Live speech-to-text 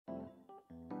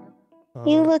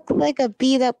You Uh, look like a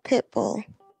beat up pit bull.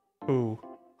 who?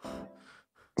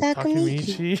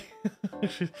 Takamichi.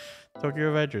 Takemichi? Tokyo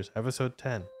Avengers, episode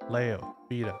 10. Leo,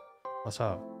 Vita. What's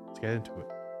up? Let's get into it.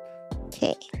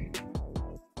 Okay.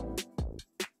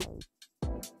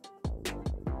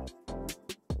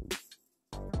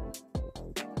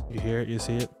 You hear it? You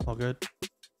see it? All good?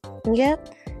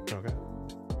 Yep. Okay.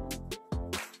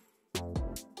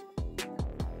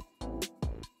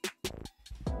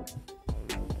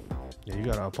 Yeah, you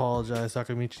gotta apologize,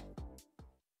 Takemichi.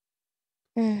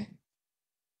 Mm.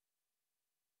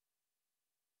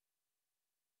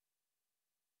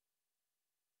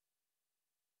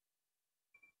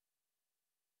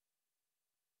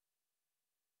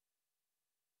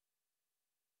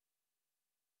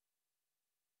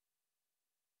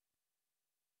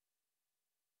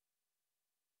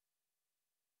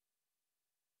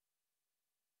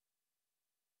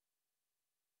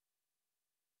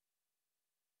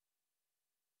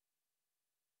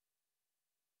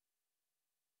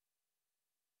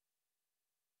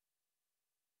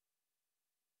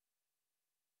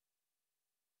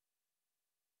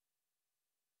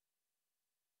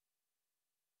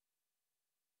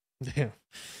 Damn.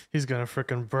 He's gonna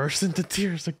freaking burst into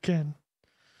tears again.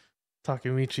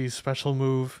 Takemichi's special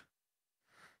move.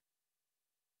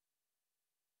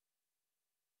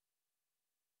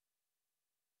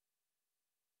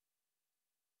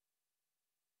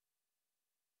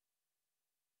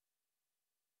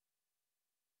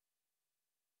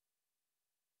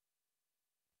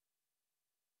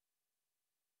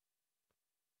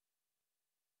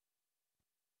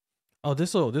 Oh,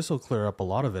 this'll clear up a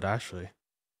lot of it actually.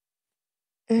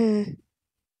 Mm.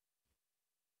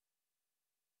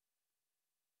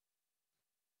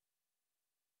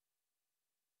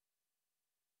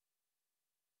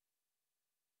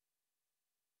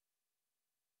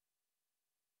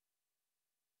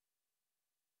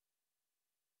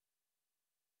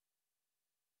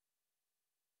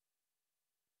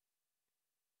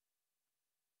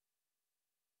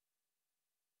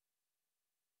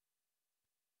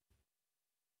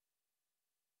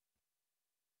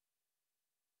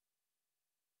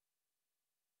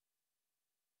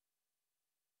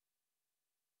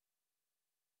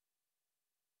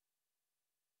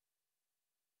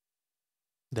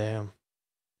 Damn.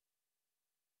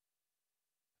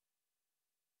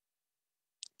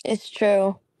 It's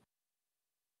true.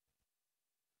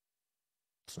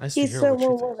 It's nice to He's hear what she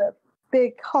someone with a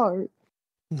big heart.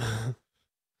 thinks.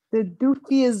 The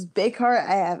doofiest big heart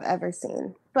I have ever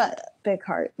seen. But big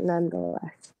heart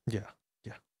nonetheless. Yeah.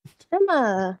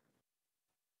 Emma.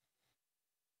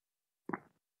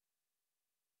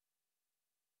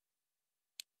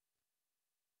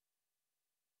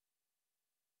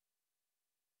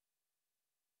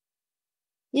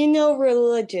 You know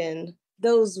religion.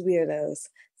 Those weirdos.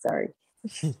 Sorry.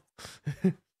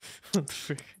 What the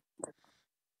frick?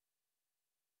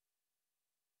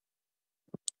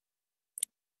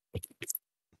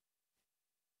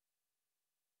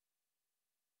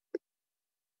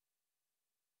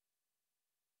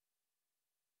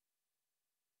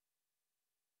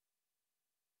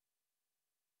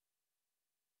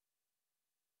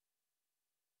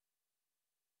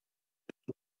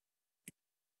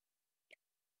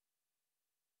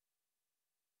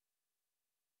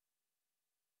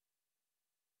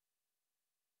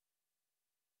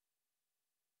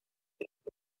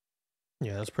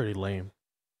 Yeah, that's pretty lame.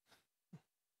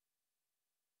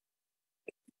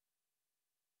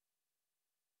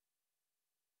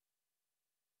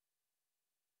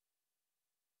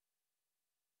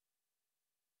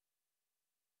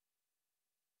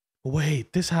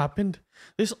 Wait, this happened?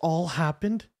 This all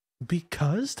happened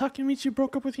because Takemichi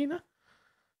broke up with Hina?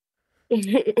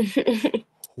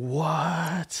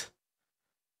 What?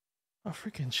 A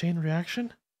freaking chain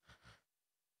reaction?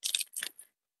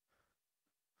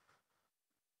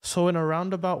 So in a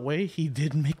roundabout way, he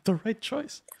did make the right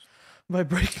choice by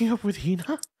breaking up with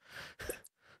Hina?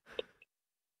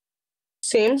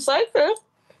 Seems like it.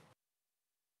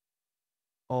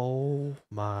 Oh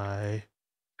my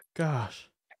gosh.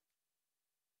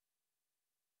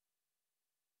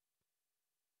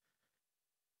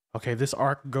 Okay, this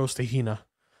arc goes to Hina.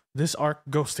 This arc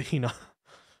goes to Hina.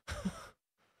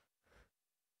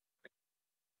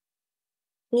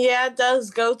 Yeah, it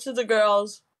does go to the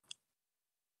girls.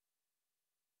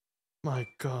 My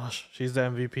gosh, she's the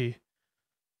MVP.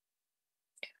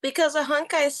 Because of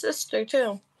Hankai's sister,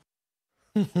 too.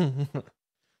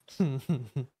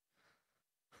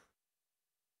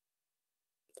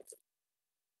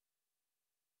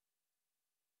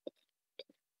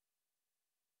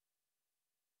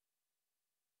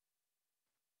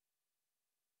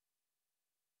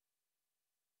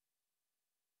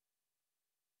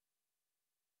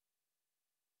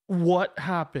 What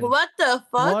happened? What the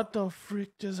fuck? What the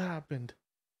freak just happened?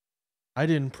 I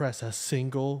didn't press a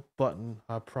single button.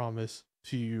 I promise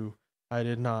to you, I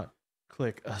did not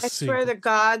click a I swear to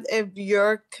God, if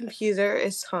your computer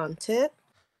is haunted.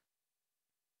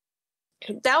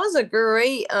 That was a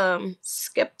great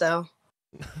skip, though.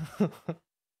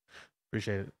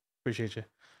 Appreciate it. Appreciate you.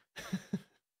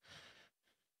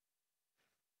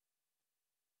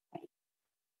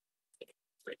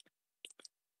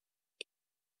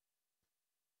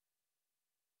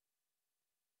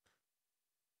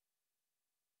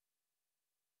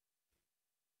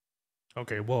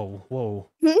 Okay, whoa, whoa.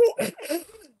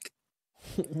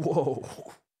 Whoa,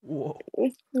 whoa.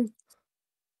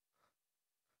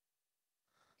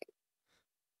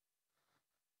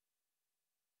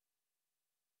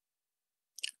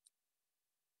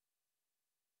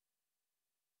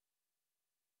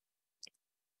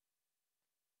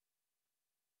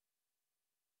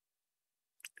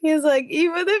 He's like,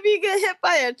 even if you get hit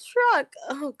by a truck,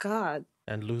 oh God.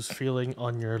 And lose feeling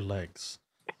on your legs.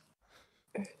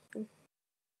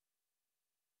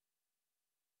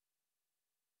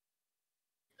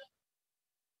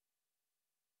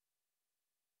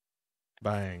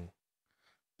 Bang.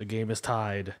 The game is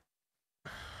tied.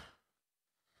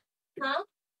 Huh?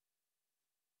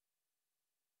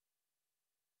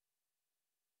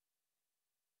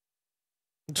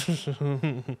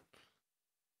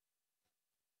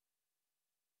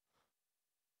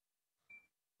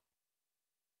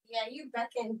 Yeah, you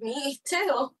beckoned me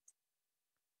too.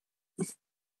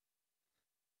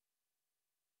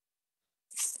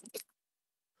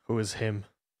 Who is him?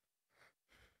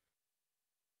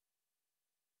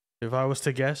 If I was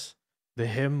to guess, the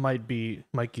him might be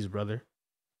Mikey's brother.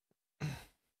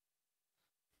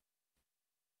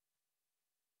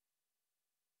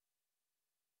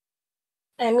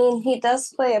 I mean, he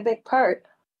does play a big part.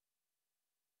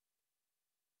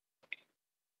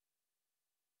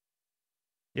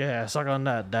 Yeah, suck on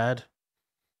that, Dad.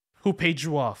 Who paid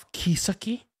you off?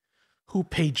 Kisaki? Who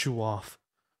paid you off?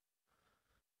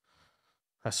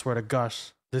 I swear to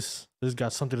gosh, this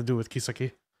got something to do with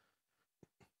Kisaki.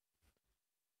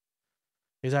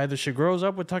 Is either she grows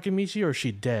up with Takemichi or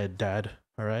she dead, Dad.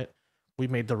 Alright? We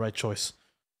made the right choice.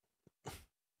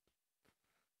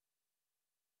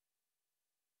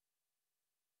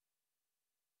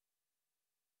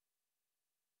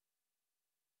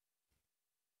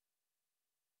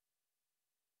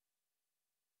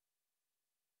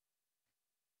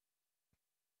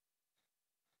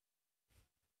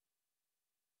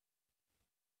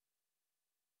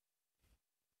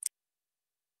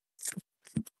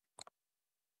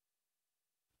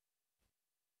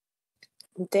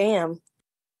 Damn.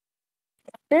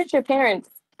 There's your parents.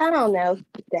 I don't know,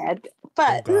 Dad.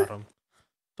 But Don't got him.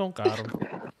 Don't got him.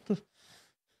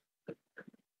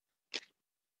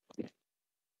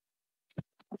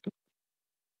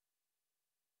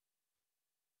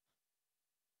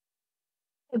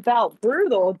 about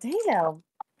brutal, damn.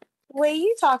 What are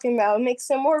you talking about? Makes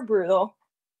him more brutal.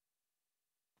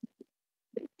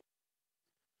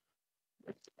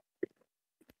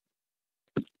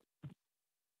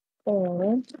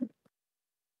 Oh.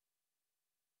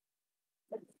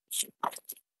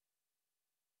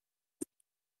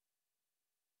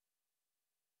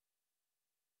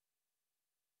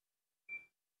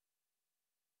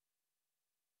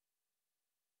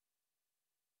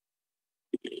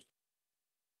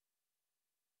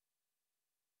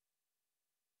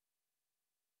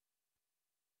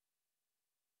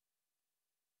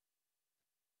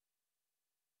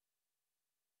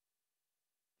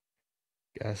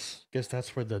 Guess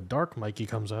that's where the dark Mikey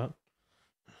comes out.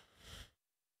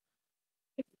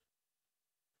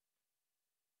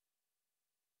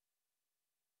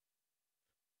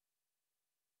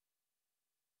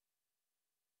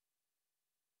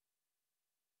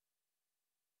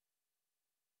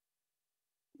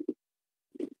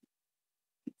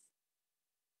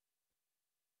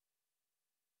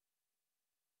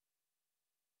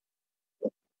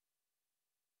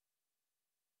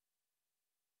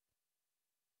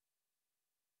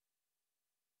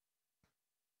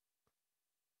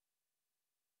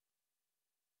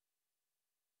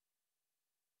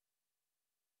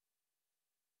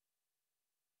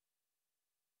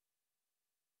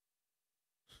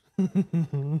 Jeez.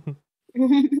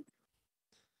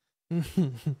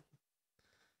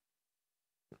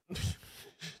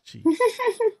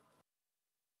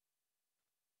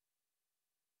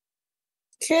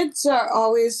 Kids are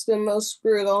always the most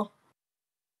brutal.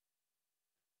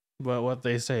 But what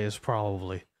they say is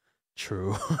probably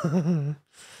true.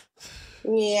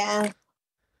 Yeah.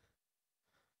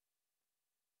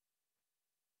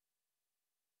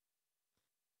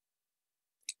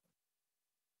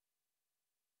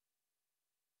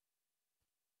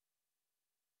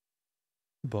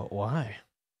 But why?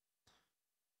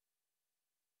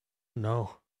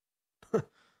 No.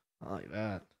 Not like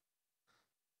that.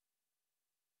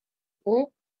 Mm.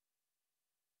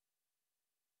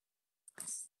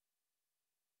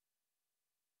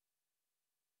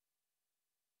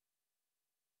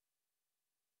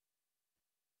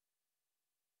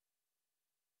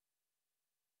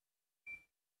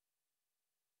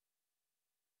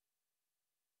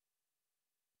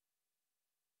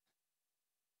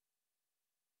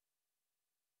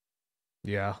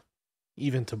 Yeah.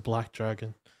 Even to Black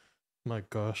Dragon. My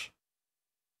gosh.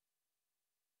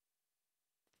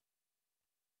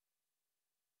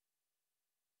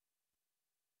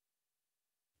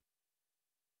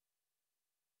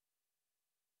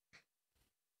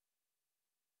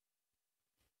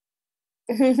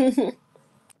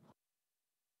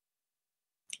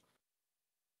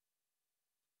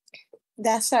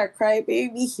 That's our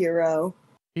crybaby hero.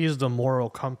 He's the moral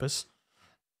compass.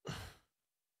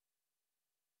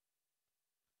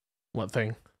 What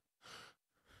thing?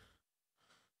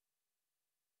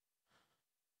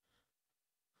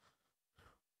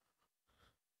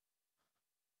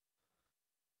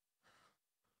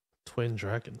 Twin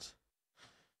dragons.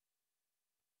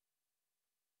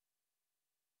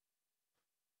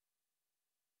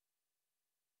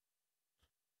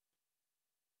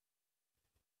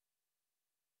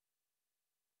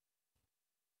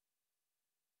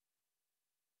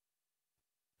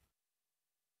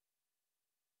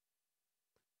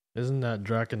 Isn't that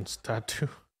dragon's tattoo?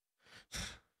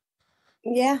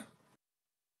 Yeah.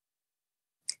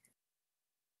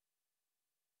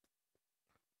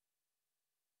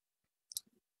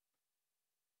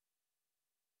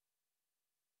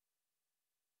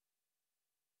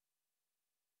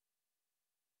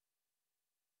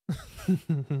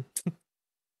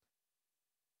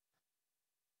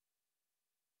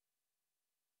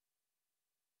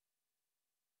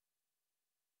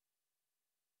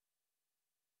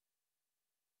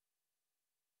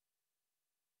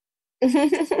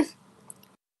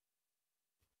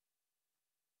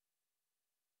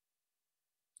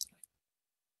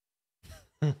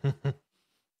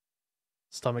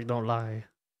 Stomach don't lie.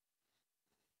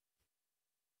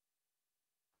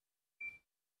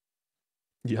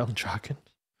 Young dragon.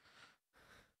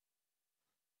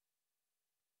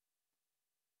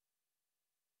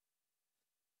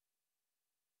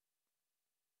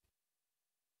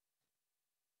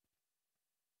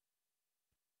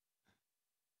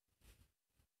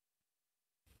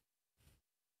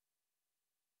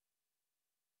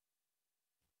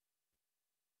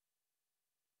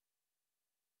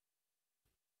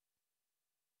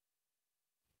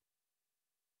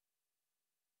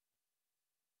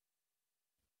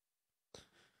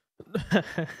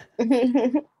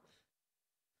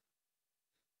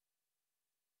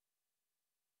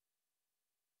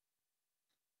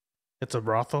 It's a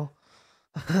brothel.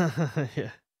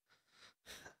 Yeah.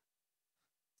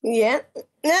 Yeah.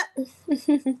 Yeah.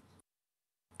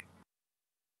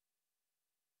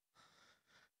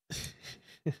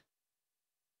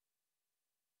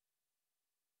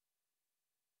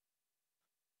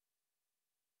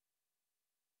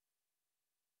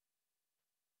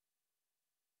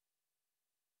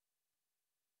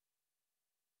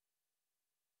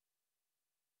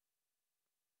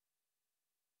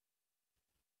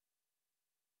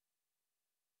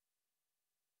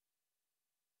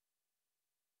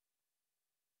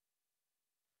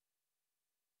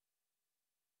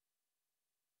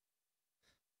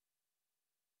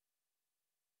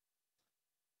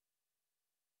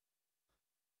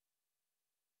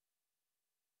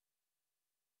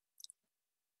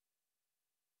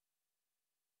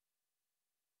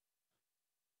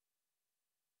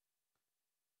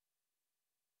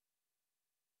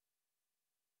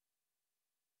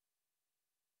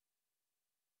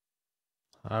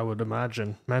 I would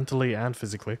imagine. Mentally and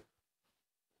physically.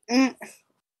 Mm,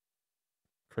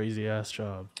 Crazy ass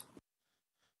job.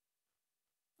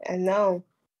 I know.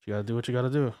 You gotta do what you gotta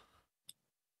do.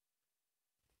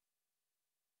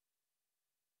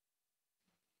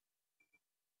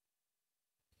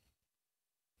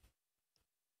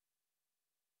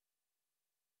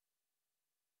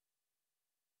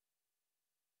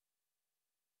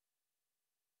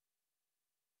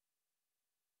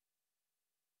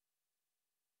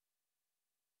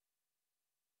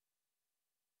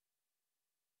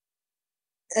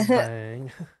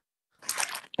 Bang.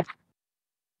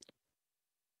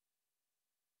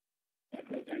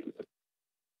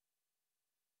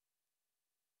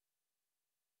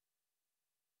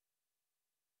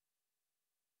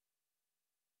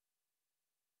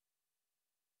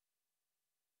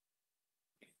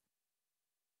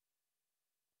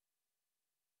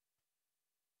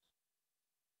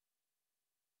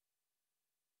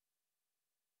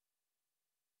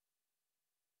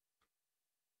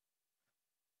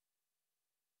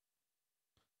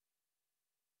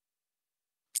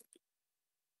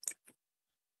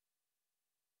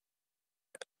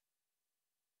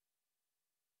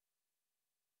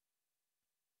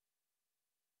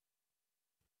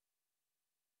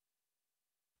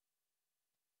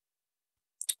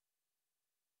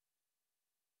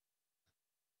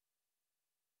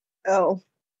 Oh.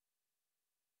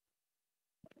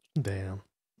 Damn.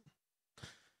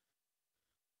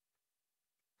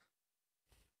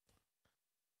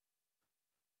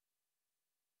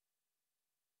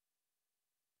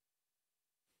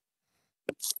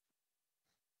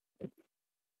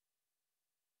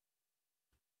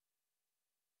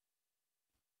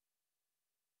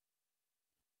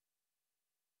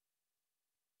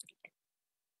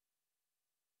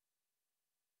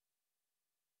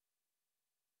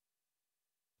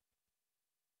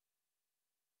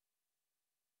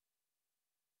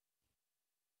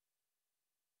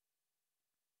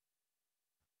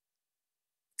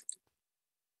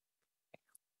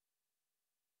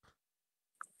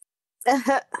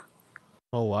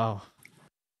 Oh wow.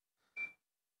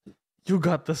 You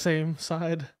got the same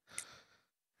side.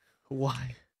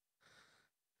 Why?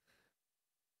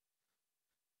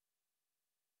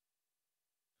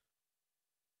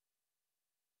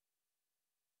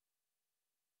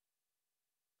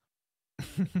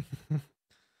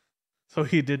 So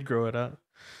he did grow it out.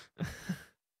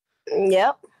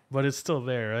 Yep. But it's still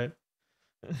there, right?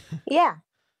 Yeah.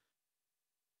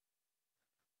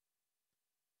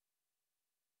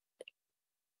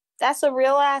 That's a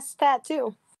real ass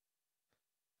tattoo.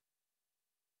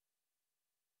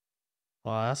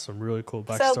 Wow, that's some really cool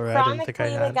So backstory. I didn't think I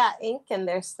chronically, they had. got ink in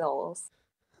their souls.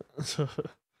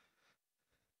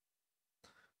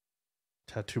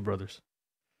 Tattoo brothers.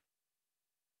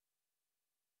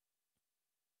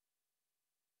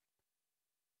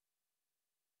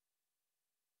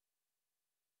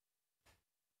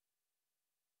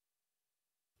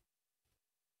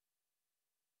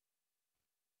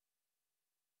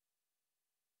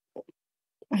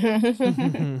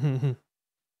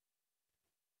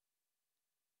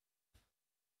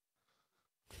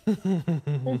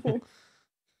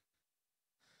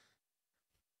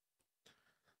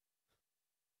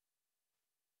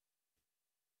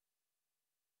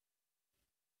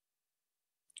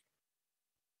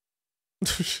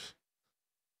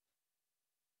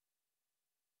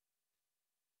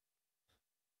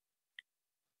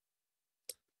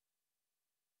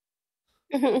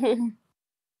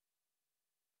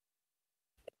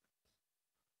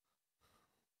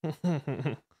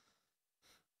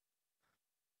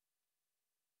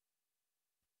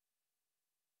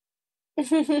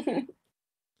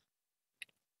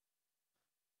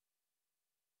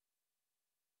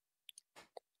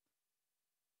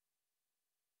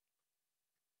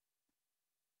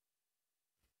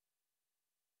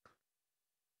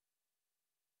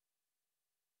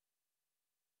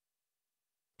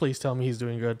 Please tell me he's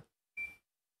doing good.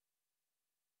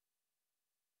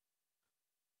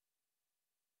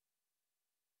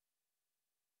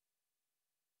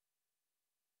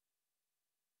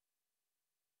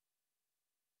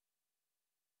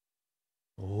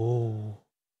 Oh.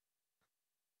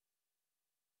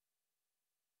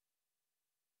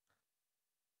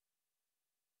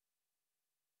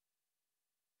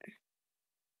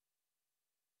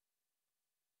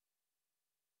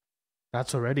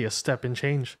 That's already a step in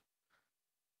change.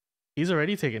 He's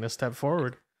already taken a step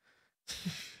forward.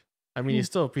 I mean, he's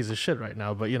still a piece of shit right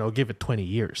now, but give it 20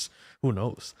 years. Who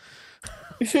knows?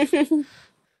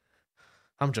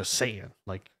 I'm just saying,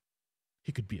 like,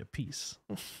 he could be a piece.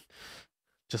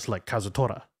 Just like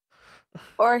Kazutora.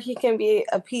 Or he can be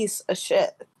a piece of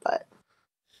shit, but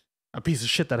A piece of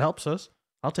shit that helps us.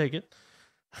 I'll take it.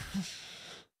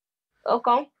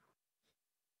 okay.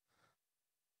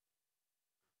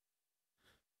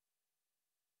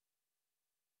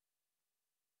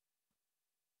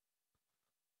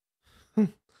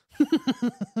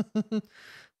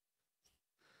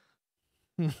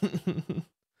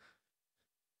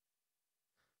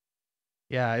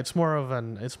 Yeah, it's more of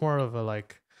a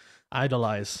like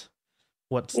idolize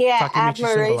what Yeah, Takemichi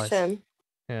symbolized. admiration.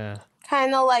 Yeah.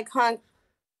 Kind of like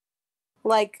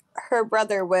her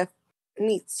brother with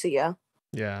Mitsuya.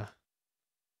 Yeah.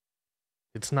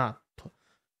 It's not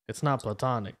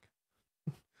platonic.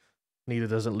 Neither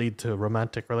does it lead to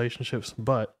romantic relationships,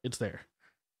 but it's there.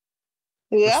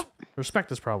 Yeah.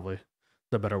 Respect is probably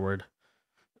the better word.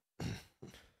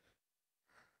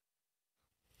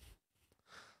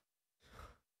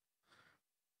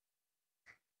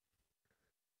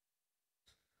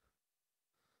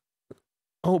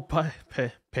 Oh,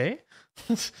 pay?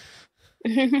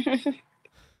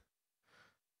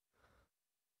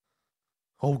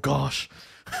 Oh gosh.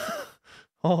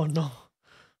 Oh no.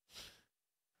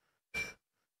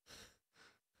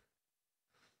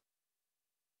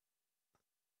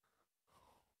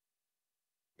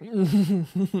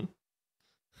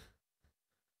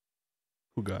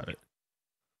 Who got it?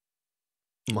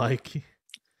 Mikey.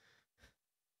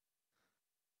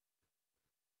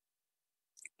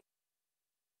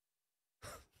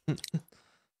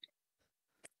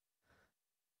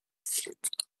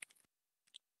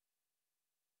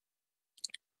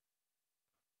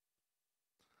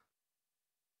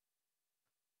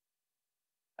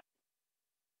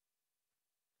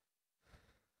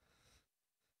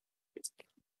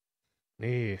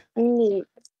 Nee.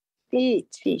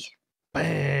 Beach.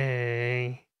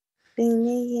 Bang.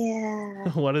 Yeah.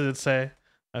 What does it say?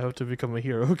 I hope to become a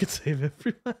hero who can save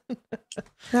everyone.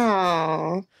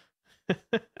 Oh,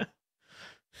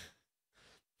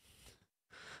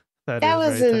 That that is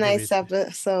was very a nice Takemichi.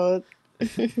 episode.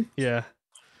 Yeah.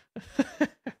 That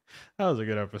was a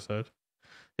good episode.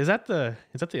 Is that the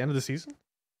end of the season?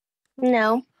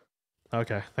 No.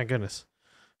 Okay, thank goodness.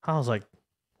 I was like,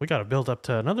 we got to build up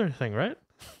to another thing, right?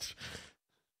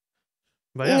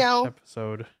 But yeah, No.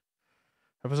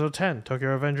 episode 10,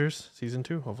 Tokyo Avengers season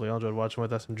 2. Hopefully y'all enjoyed watching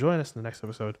with us and join us in the next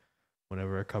episode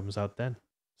whenever it comes out then.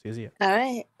 See ya. All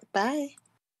right. Bye.